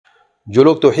جو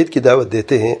لوگ توحید کی دعوت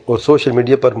دیتے ہیں اور سوشل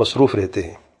میڈیا پر مصروف رہتے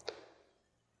ہیں،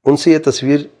 ان سے یہ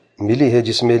تصویر ملی ہے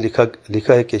جس میں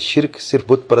لکھا ہے کہ شرک صرف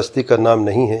بت پرستی کا نام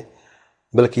نہیں ہے،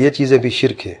 بلکہ یہ چیزیں بھی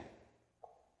شرک ہے: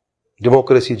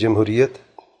 ڈیموکریسی، جمہوریت،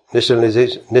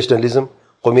 نیشنلزم،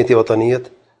 قومیت وطنیت،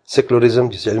 سیکولرزم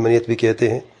جسے علمانیت بھی کہتے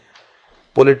ہیں،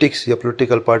 پولیٹکس یا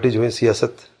پولیٹیکل پارٹی جو ہے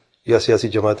سیاست یا سیاسی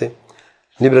جماعتیں،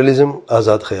 لبرلزم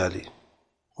آزاد خیالی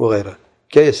وغیرہ۔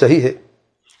 کیا یہ صحیح ہے؟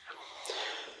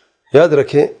 یاد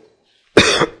رکھیں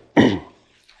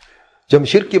جب ہم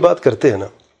شرک کی بات کرتے ہیں نا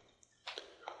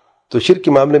تو شرک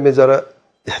کے معاملے میں ذرا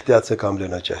احتیاط سے کام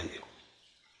لینا چاہیے۔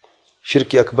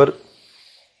 شرک اکبر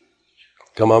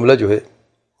کا معاملہ جو ہے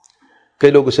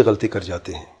کئی لوگ اسے غلطی کر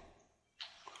جاتے ہیں۔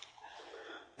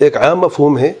 ایک عام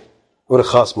مفہوم ہے اور ایک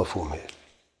خاص مفہوم ہے۔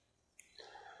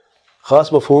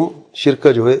 خاص مفہوم شرک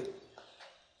کا جو ہے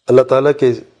اللہ تعالیٰ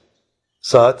کے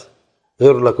ساتھ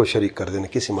غیر اللہ کو شریک کر دینا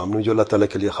کسی معاملے میں جو اللہ تعالیٰ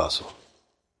کے لیے خاص ہو،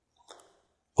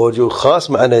 اور جو خاص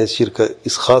معنی ہے شرک کا،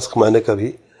 اس خاص معنی کا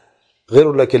بھی غیر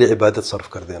اللہ کے لیے عبادت صرف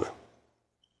کر دینا،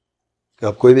 کہ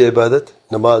آپ کوئی بھی عبادت،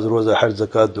 نماز، روزہ، حج،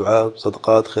 زکوٰۃ، دعا،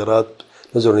 صدقات، خیرات،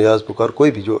 نذر و نیاز، پکار،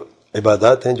 کوئی بھی جو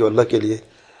عبادات ہیں جو اللہ کے لیے،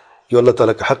 جو اللہ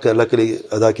تعالیٰ کا حق ہے، اللہ کے لیے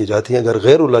ادا کی جاتی ہیں، اگر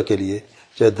غیر اللہ کے لیے،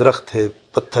 چاہے درخت ہے،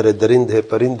 پتھر ہے، درند ہے،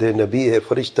 پرند ہے، نبی ہے،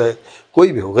 فرشتہ ہے،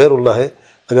 کوئی بھی ہو، غیر اللہ ہے،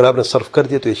 اگر آپ نے صرف کر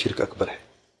دیا تو یہ شرک اکبر ہے۔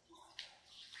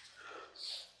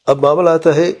 اب معاملہ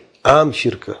آتا ہے عام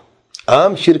شرک۔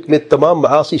 عام شرک میں تمام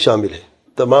معاصی شامل ہیں،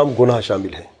 تمام گناہ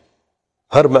شامل ہیں،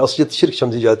 ہر معصیت شرک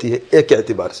سمجھی جاتی ہے ایک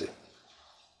اعتبار سے۔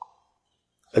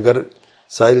 اگر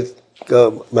سائل کا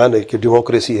معنی ہے کہ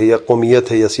ڈیموکریسی ہے یا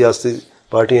قومیت ہے یا سیاسی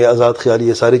پارٹی ہے، آزاد خیالی،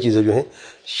 یہ ساری چیزیں جو ہیں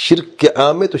شرک کے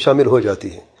عام میں تو شامل ہو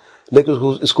جاتی ہیں، لیکن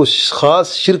اس کو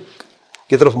خاص شرک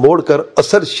کی طرف موڑ کر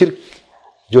اصل شرک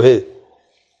جو ہے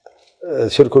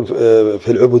شرک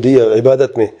فی العبودیہ،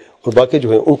 عبادت میں، اور باقی جو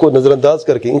ہیں ان کو نظر انداز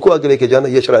کر کے ان کو آگے لے کے جانا،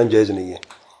 یہ شرعاً جائز نہیں ہے،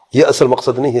 یہ اصل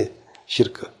مقصد نہیں ہے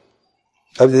شرک کا۔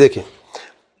 اب دیکھیں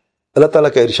اللہ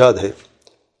تعالیٰ کا ارشاد ہے: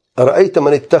 ارأیت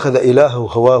من اتخذ الہہ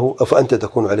ہواہ افانت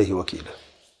تکون علیہ وکیلا۔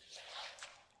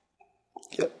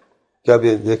 کیا آپ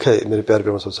یہ دیکھا ہے میرے پیارے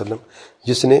پیغمبر صلی اللہ علیہ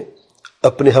وسلم جس نے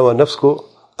اپنے ہوا نفس کو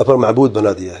اپنا معبود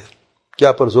بنا دیا ہے؟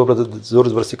 کیا پر زور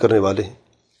زبردستی کرنے والے ہیں؟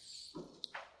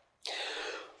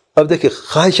 اب دیکھیں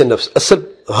خواہش نفس، اصل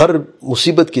ہر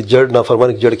مصیبت کی جڑ،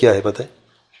 نافرمانی کی جڑ کیا ہے پتہ ہے؟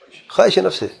 خواہش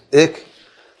نفس ہے۔ ایک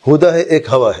ہدا ہے، ایک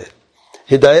ہوا ہے۔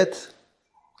 ہدایت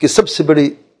کی سب سے بڑی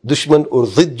دشمن اور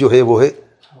ضد جو ہے وہ ہے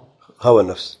ہوا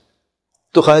نفس۔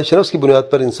 تو خواہش نفس کی بنیاد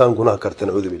پر انسان گناہ کرتے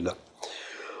ہیں، نعوذ باللہ۔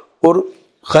 اور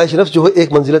خواہش نفس جو ہے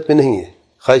ایک منزلت میں نہیں ہے۔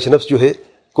 خواہش نفس جو ہے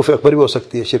کفر اکبر بھی ہو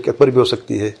سکتی ہے، شرک اکبر بھی ہو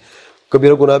سکتی ہے،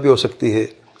 کبیرہ گناہ بھی ہو سکتی ہے،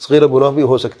 صغیرہ گناہ بھی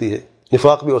ہو سکتی ہے،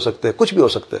 نفاق بھی ہو سکتا ہے، کچھ بھی ہو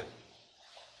سکتا ہے۔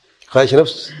 خواہش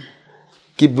نفس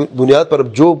کی بنیاد پر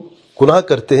جو گناہ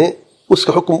کرتے ہیں اس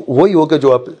کا حکم وہی ہوگا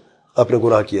جو آپ نے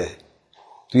گناہ کیا ہے۔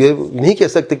 تو یہ نہیں کہہ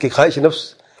سکتے کہ خواہش نفس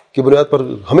کی بنیاد پر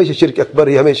ہمیشہ شرک اکبر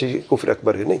ہے، ہمیشہ کفر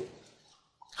اکبر ہے، نہیں۔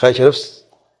 خواہش نفس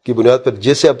کی بنیاد پر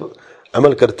جیسے آپ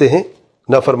عمل کرتے ہیں،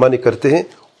 نافرمانی کرتے ہیں،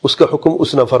 اس کا حکم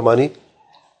اس نافرمانی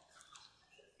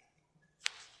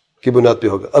کی بنیاد پہ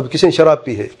ہوگا۔ اب کسی نے شراب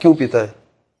پی ہے، کیوں پیتا ہے؟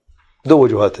 دو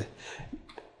وجوہات ہیں۔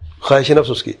 خواہش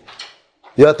نفس اس کی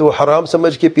یا تو وہ حرام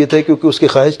سمجھ کے پیتا ہے کیونکہ اس کی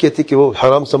خواہش کہتی کہ وہ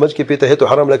حرام سمجھ کے پیتا ہے تو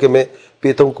حرام لگے میں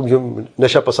پیتا ہوں کیونکہ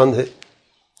نشہ پسند ہے۔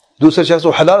 دوسرا شخص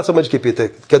وہ حلال سمجھ کے پیتا ہے۔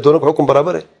 کیا دونوں کا حکم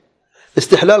برابر ہے؟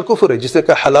 استحلال کفر ہے، جس نے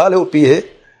کہا حلال ہے وہ پی ہے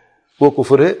وہ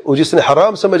کفر ہے، اور جس نے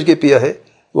حرام سمجھ کے پیا ہے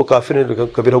وہ کافر ہے،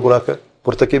 کبیرہ گناہ کا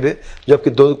مرتکب ہے، جبکہ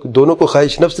دونوں کو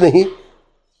خواہش نفس نے ہی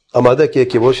آمادہ کیا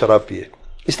کہ وہ شراب پیے۔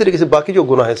 اس طریقے سے باقی جو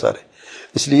گناہ ہیں سارے،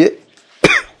 اس لیے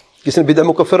کس نے بدعہ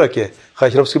مکفرہ کیا ہے،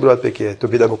 خواہش نفس کی بنیاد پہ کیا ہے تو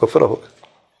بدعہ مکفرہ ہوگا۔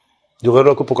 جو غیر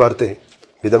اللہ کو پکارتے ہیں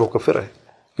بدعہ مکفرہ ہے،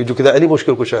 کہ جو کدا علی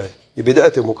مشکل کشا ہے، یہ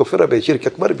بدعت ہے، مکفرہ بھی، شرک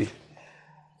اکبر بھی۔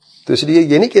 تو اس لیے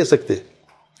یہ نہیں کہہ سکتے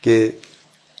کہ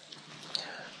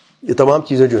یہ تمام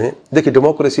چیزیں جو ہیں، دیکھیں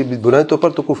ڈیموکریسی بنیادی طور پر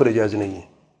تو کفر جائز نہیں ہے۔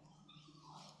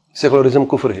 سیکولرزم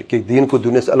کفر ہے کہ دین کو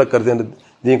دنیا سے الگ کر دینا،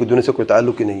 دین کو دنیا سے کوئی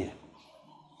تعلق ہی نہیں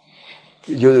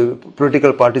ہے۔ جو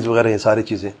پولیٹیکل پارٹیز وغیرہ ہیں ساری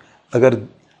چیزیں، اگر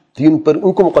دین پر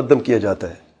ان کو مقدم کیا جاتا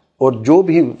ہے، اور جو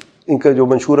بھی ان کا جو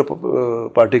منشور ہے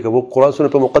پارٹی کا وہ قرآن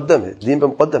سنت پہ مقدم ہے، دین پہ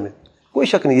مقدم ہے، کوئی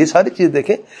شک نہیں۔ یہ ساری چیزیں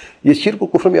دیکھیں یہ شرک و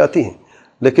کفر میں آتی ہیں،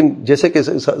 لیکن جیسے کہ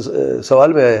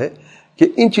سوال میں آیا ہے کہ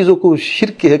ان چیزوں کو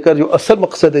شرک کہہ کر جو اصل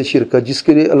مقصد ہے شرک کا، جس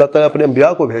کے لیے اللہ تعالیٰ اپنے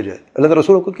انبیاء کو بھیجا ہے، اللہ تعالیٰ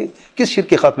رسولوں کو کس شرک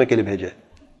کے خاتمے کے لیے بھیجا ہے؟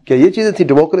 کیا یہ چیزیں تھیں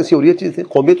ڈیموکریسی اور یہ چیزیں تھیں؟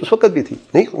 قومیت اس وقت بھی تھی،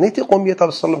 نہیں تھی قومیت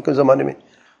آپ صلی اللہ علیہ وسلم کے زمانے میں،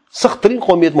 سخت ترین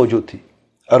قومیت موجود تھی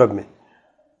عرب میں،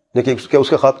 لیکن کیا اس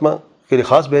کا خاتمہ کے لیے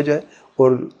خاص بھیجا ہے؟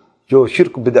 اور جو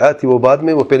شرک بدعات تھی وہ بعد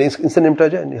میں، وہ پہلے ان سے نمٹا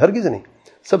جائے؟ نہیں، ہرگز نہیں،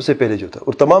 سب سے پہلے جو تھا،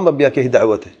 اور تمام انبیاء کی ہی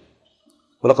دعوت ہے،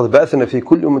 وَلَقَدْ بَعَثْنَا فِي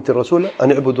كُلِّ أُمَّةٍ رَسُولًا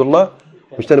أَنِ اعْبُدُوا اللَّهَ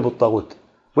وَاجْتَنِبُوا الطَّاغُوتَ.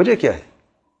 وجہ کیا ہے؟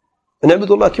 ان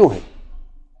اعبدوا اللہ کیوں ہے؟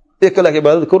 ایک اللہ کی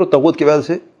عبادت کرو، طاغوت کی عبادت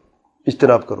سے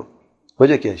اجتناب کرو.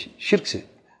 وجہ کیا ہے؟ شرک سے.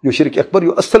 جو شرک اکبر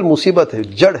جو اصل مصیبت ہے،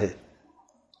 جڑ ہے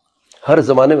ہر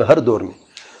زمانے میں، ہر دور میں.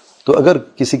 تو اگر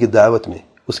کسی کی دعوت میں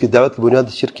اس کی دعوت کی بنیاد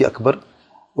شرک اکبر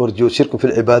اور جو شرک فی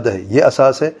العبادہ ہے یہ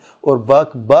اساس ہے، اور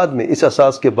بعد میں اس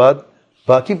اساس کے بعد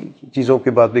باقی چیزوں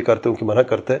کے بعد بھی کرتے ہیں، ان کی منع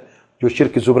کرتا ہے جو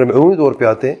شرک کے زمرے میں عمومی طور پہ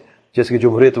آتے ہیں، جیسے کہ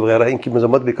جمہوریت وغیرہ، ان کی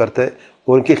مذمت بھی کرتا ہے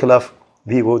اور ان کے خلاف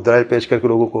بھی وہ دلائل پیش کر کے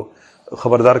لوگوں کو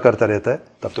خبردار کرتا رہتا ہے،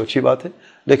 تب تو اچھی بات ہے.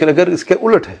 لیکن اگر اس کے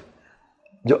الٹ ہے،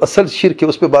 جو اصل شرک ہے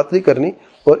اس پہ بات نہیں کرنی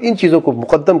اور ان چیزوں کو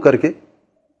مقدم کر کے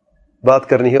بات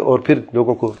کرنی ہے اور پھر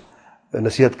لوگوں کو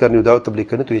نصیحت کرنی اور دعوت تبلیغ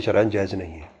کرنی، تو یہ شرعاً جائز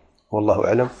نہیں ہے. واللہ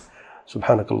اعلم.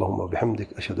 سبحانک اللہم و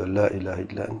بحمدک، اشہد ان لا الہ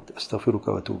الا انت، استغفرک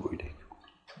و اتوب الیک.